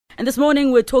And this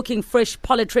morning we're talking fresh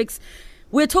politics.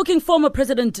 We're talking former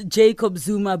President Jacob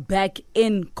Zuma back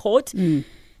in court.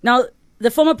 Now,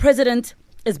 the former president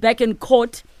is back in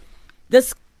court.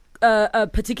 This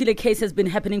particular case has been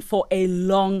happening for a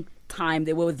long time.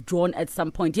 They were withdrawn at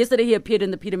some point. Yesterday, he appeared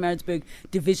in the Pietermaritzburg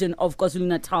division of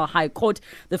KwaZulu-Natal High Court.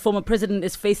 The former president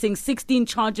is facing 16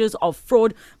 charges of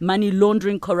fraud, money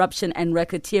laundering, corruption and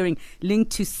racketeering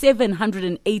linked to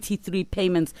 783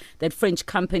 payments that French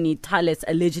company Thales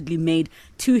allegedly made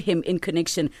to him in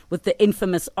connection with the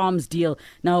infamous arms deal.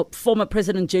 Now, former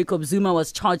President Jacob Zuma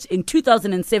was charged in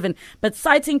 2007, but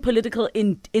citing political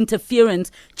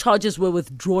interference, charges were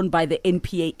withdrawn by the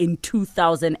NPA in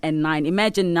 2009.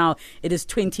 Imagine now, it is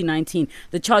 2019.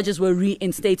 The charges were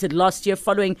reinstated last year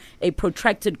following a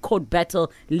protracted court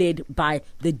battle led by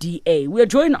the DA. We are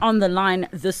joined on the line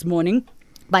this morning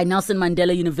by Nelson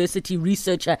Mandela University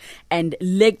researcher and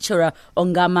lecturer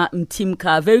Ongama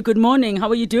Mtimka. Very good morning. How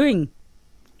are you doing?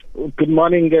 Good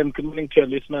morning, and good morning to your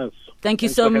listeners. Thank you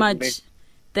so much.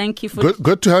 Thank you for...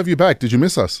 Good to have you back. Did you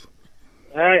miss us?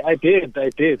 I did.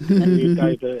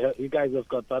 You guys have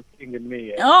got that thing in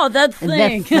me. Oh, that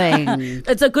thing.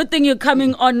 It's a good thing you're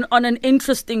coming on an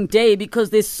interesting day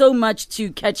because there's so much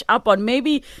to catch up on.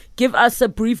 Maybe give us a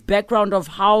brief background of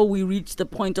how we reached the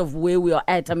point of where we are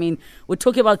at. I mean, we're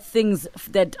talking about things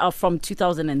that are from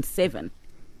 2007.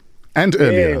 And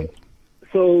earlier.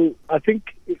 So I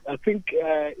think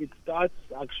it starts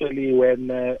actually when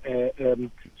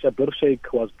Schabir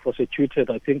Shaik was prosecuted,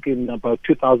 I think in about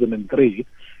 2003,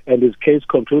 and his case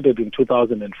concluded in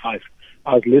 2005.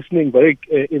 I was listening very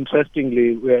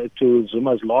interestingly to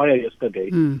Zuma's lawyer yesterday,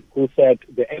 who said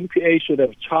the NPA should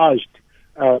have charged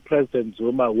President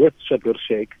Zuma with Schabir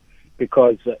Shaik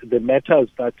because the matters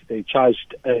that they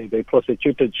they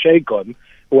prosecuted Shaik on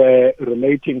were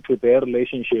relating to their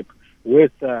relationship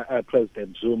with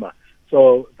President Zuma.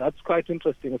 So that's quite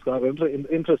interesting. It's kind of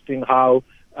interesting how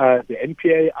the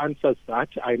NPA answers that.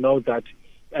 I know that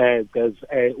there's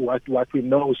what we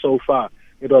know so far.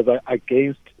 It was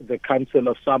against the counsel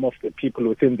of some of the people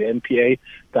within the NPA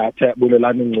that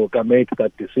Bulelani Ngcuka made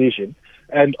that decision.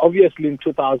 And obviously in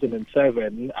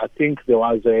 2007, I think there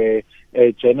was a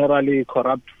generally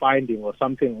corrupt finding or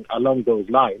something along those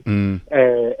lines.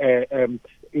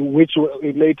 Which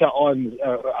later on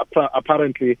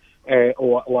apparently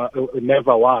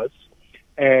never was.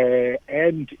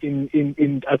 And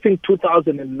in I think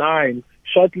 2009,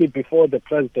 shortly before the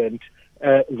president,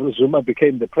 Zuma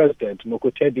became the president,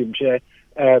 Mokotedi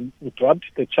Mshe dropped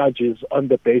the charges on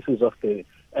the basis of the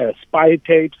spy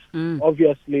tapes.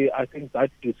 Obviously, I think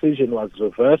that decision was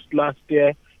reversed last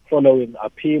year following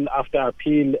appeal after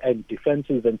appeal and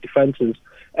defenses.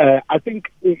 I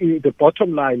think the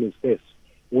bottom line is this.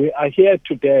 We are here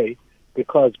today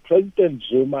because President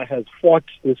Zuma has fought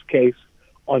this case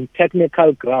on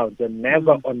technical grounds and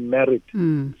never on merit.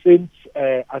 Since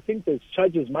I think the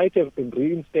charges might have been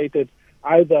reinstated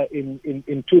either in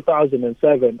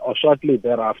 2007 or shortly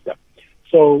thereafter.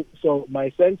 So my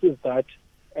sense is that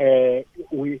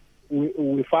we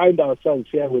find ourselves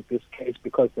here with this case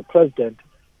because the president,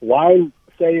 while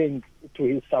saying to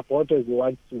his supporters he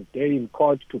wants to stay in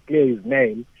court to clear his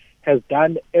name, has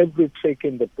done every trick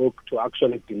in the book to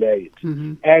actually delay it.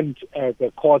 And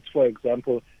the courts, for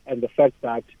example, and the fact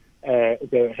that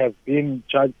there have been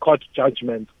court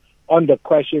judgments on the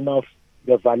question of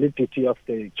the validity of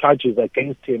the charges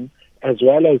against him, as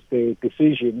well as the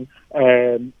decision,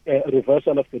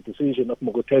 reversal of the decision of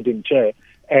Mokotedi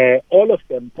Mshe, all of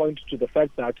them point to the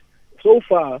fact that so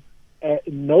far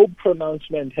no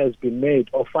pronouncement has been made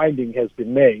or finding has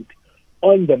been made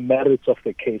on the merits of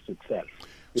the case itself.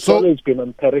 It's always been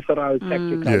on peripheral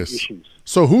tactical issues.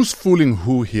 So who's fooling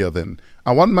who here then?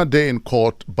 I want my day in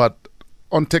court, but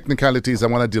on technicalities I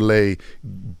want to delay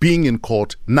being in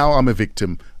court. Now I'm a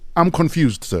victim. I'm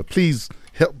confused, sir. Please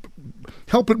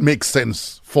help it make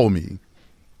sense for me.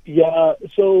 Yeah,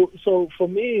 so for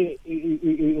me,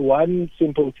 one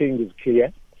simple thing is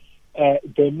clear.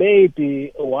 There may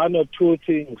be one or two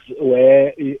things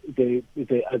where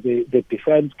the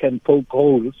defense can poke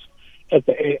holes at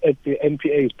the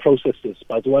NPA's processes.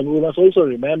 But we must also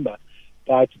remember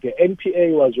that the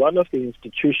NPA was one of the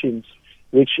institutions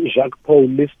which Jacques Paul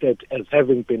listed as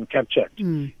having been captured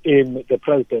in the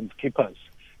president's keepers.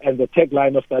 And the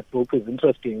tagline of that book is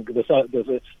interesting. There's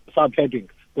a subheading: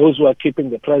 those who are keeping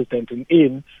the president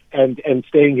in and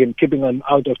staying in, keeping him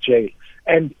out of jail.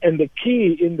 And the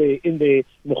key in the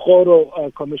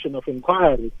Mokgoro Commission of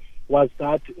Inquiry was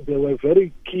that there were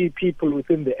very key people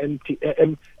within the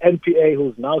NPA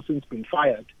who's now since been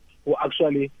fired, who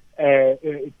actually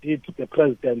did the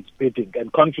president's bidding,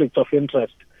 and conflicts of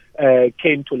interest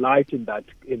came to light in that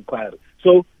inquiry.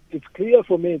 So it's clear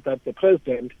for me that the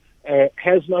president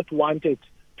has not wanted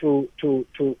to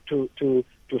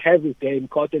have his day in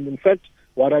court. And in fact,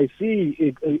 what I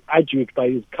see argued by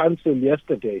his counsel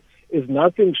yesterday is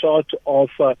nothing short of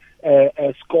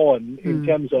a scorn in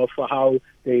terms of how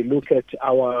they look at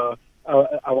our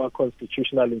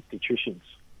constitutional institutions.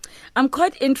 I'm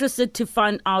quite interested to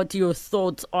find out your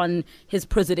thoughts on his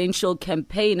presidential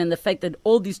campaign and the fact that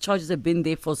all these charges have been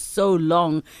there for so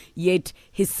long, yet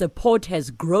his support has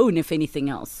grown, if anything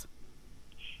else.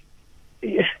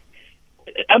 Yeah.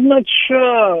 I'm not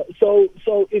sure.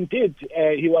 So indeed,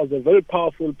 he was a very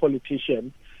powerful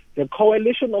politician. The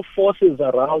coalition of forces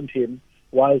around him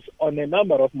was on a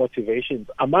number of motivations.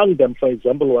 Among them, for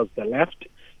example, was the left,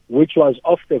 which was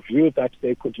of the view that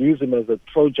they could use him as a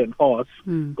Trojan horse,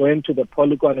 going to the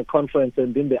Polygon conference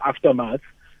and in the aftermath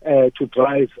to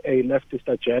drive a leftist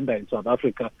agenda in South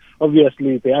Africa.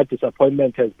 Obviously, their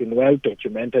disappointment has been well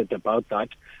documented about that.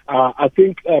 I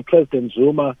think President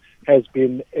Zuma has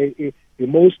been the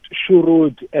most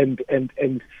shrewd and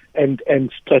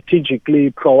strategically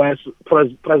prowess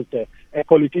a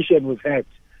politician we've had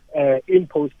in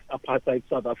post-apartheid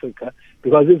South Africa,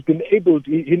 because he's been able to,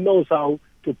 he knows how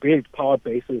to build power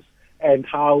bases and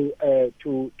how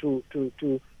to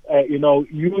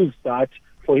use that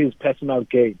for his personal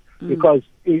gain. Because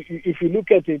if you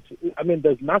look at it, I mean,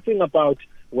 there's nothing about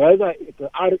whether it's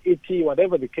RET,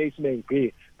 whatever the case may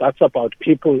be, that's about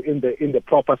people in the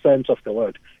proper sense of the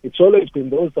word. It's always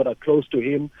been those that are close to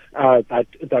him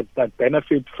that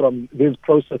benefit from these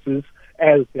processes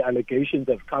as the allegations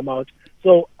have come out.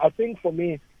 So I think for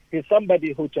me, he's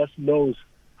somebody who just knows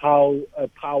how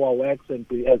power works and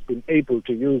has been able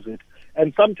to use it.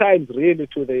 And sometimes really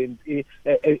to the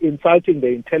insulting the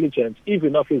intelligence,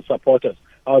 even of his supporters.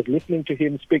 I was listening to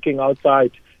him speaking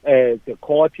outside the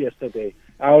court yesterday,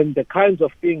 and the kinds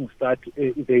of things that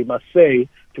they must say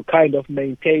to kind of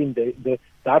maintain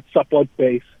that support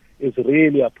base is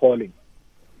really appalling.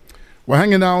 We're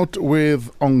hanging out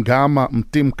with Ongama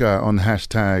Mtimka on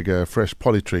hashtag Fresh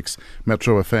Politics.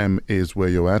 Metro FM is where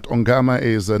you're at. Ongama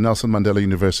is a Nelson Mandela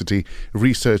University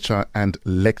researcher and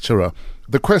lecturer.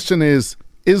 The question is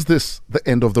this the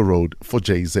end of the road for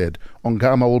JZ?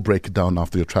 Ongama will break it down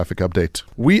after your traffic update.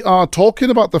 We are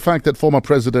talking about the fact that former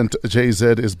President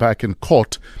JZ is back in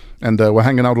court, and we're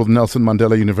hanging out with Nelson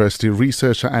Mandela University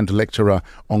researcher and lecturer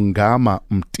Ongama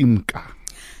Mtimka.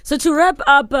 So to wrap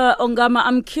up, Ongama,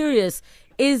 I'm curious,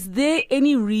 is there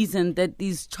any reason that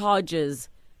these charges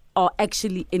are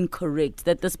actually incorrect,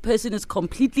 that this person is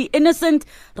completely innocent?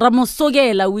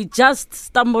 Ramosogela, we just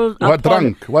stumbled What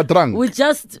drunk? We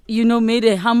just, made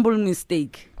a humble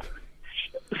mistake.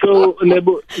 So,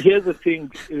 Lebo, here's the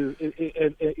thing,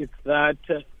 it's that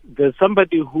there's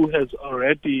somebody who has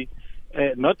already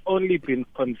not only been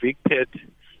convicted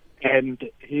and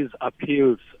his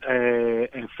appeals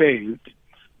failed,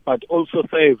 but also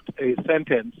served a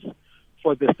sentence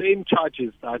for the same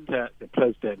charges that the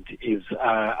president is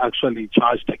actually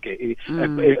charged against,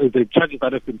 the charges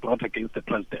that have been brought against the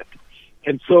president.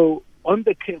 And so on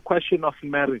the question of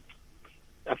merit,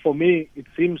 for me, it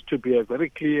seems to be a very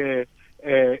clear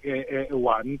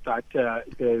one that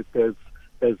there's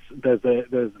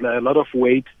a lot of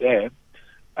weight there.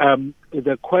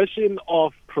 The question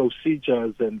of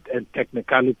procedures and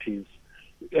technicalities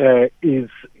is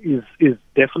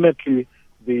definitely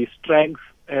the strength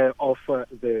of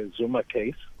the Zuma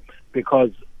case, because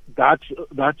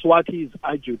that's what he's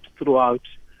argued throughout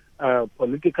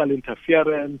political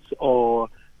interference or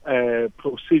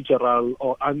procedural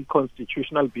or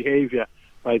unconstitutional behavior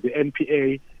by the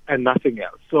NPA and nothing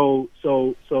else. So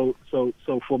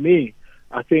for me,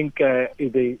 I think the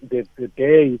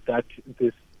day that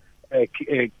this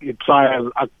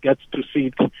trial gets to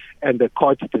sit and the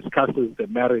court discusses the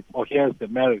merit or hears the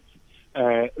merits,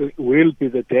 will be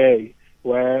the day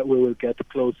where we will get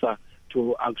closer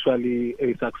to actually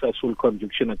a successful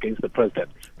conviction against the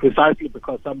president, precisely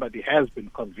because somebody has been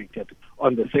convicted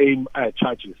on the same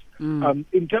charges.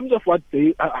 In terms of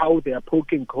how they are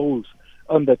poking holes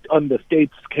on the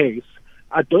state's case,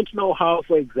 I don't know how,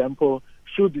 for example,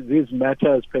 should these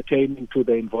matters pertaining to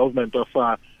the involvement of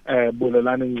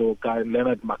Bulelani Ngcuka and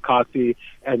Leonard McCarthy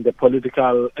and the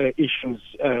political issues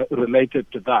related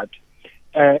to that.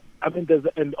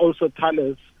 And also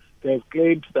Thales, they've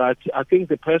claimed that I think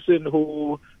the person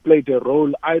who played a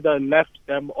role either left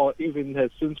them or even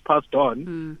has since passed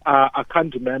on. I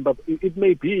can't remember. It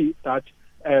may be that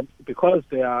because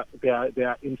there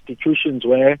are institutions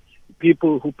where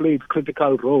people who played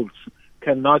critical roles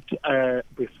cannot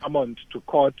be summoned to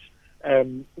court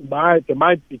there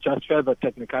might be just further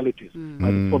technicalities.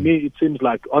 But for me, it seems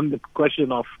like on the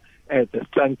question of the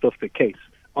strength of the case,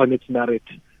 on its merit,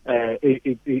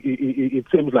 it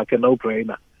seems like a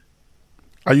no-brainer.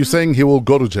 Are you saying he will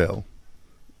go to jail?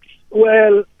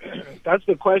 Well, that's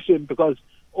the question, because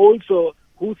also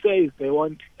who says they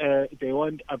won't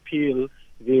appeal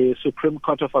the Supreme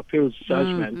Court of Appeals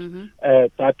judgment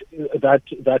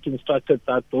that instructed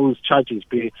that those charges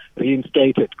be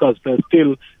reinstated, because there's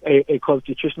still a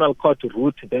constitutional court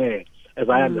route there, as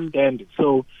I understand it.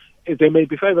 So there may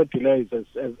be further delays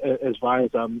as far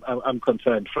as I'm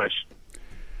concerned, Fresh.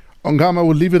 Ongama,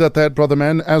 we'll leave it at that, brother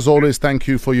man. As always, thank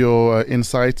you for your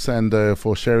insights and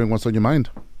for sharing what's on your mind.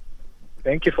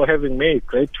 Thank you for having me.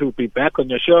 Great to be back on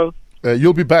your show.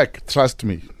 You'll be back, trust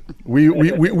me.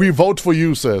 We vote for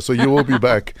you, sir, so you will be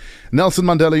back. Nelson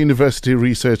Mandela University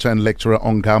researcher and lecturer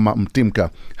Ongama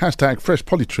Mtimka.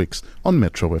 #FreshPolitricks on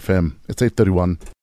Metro FM. It's 8:31.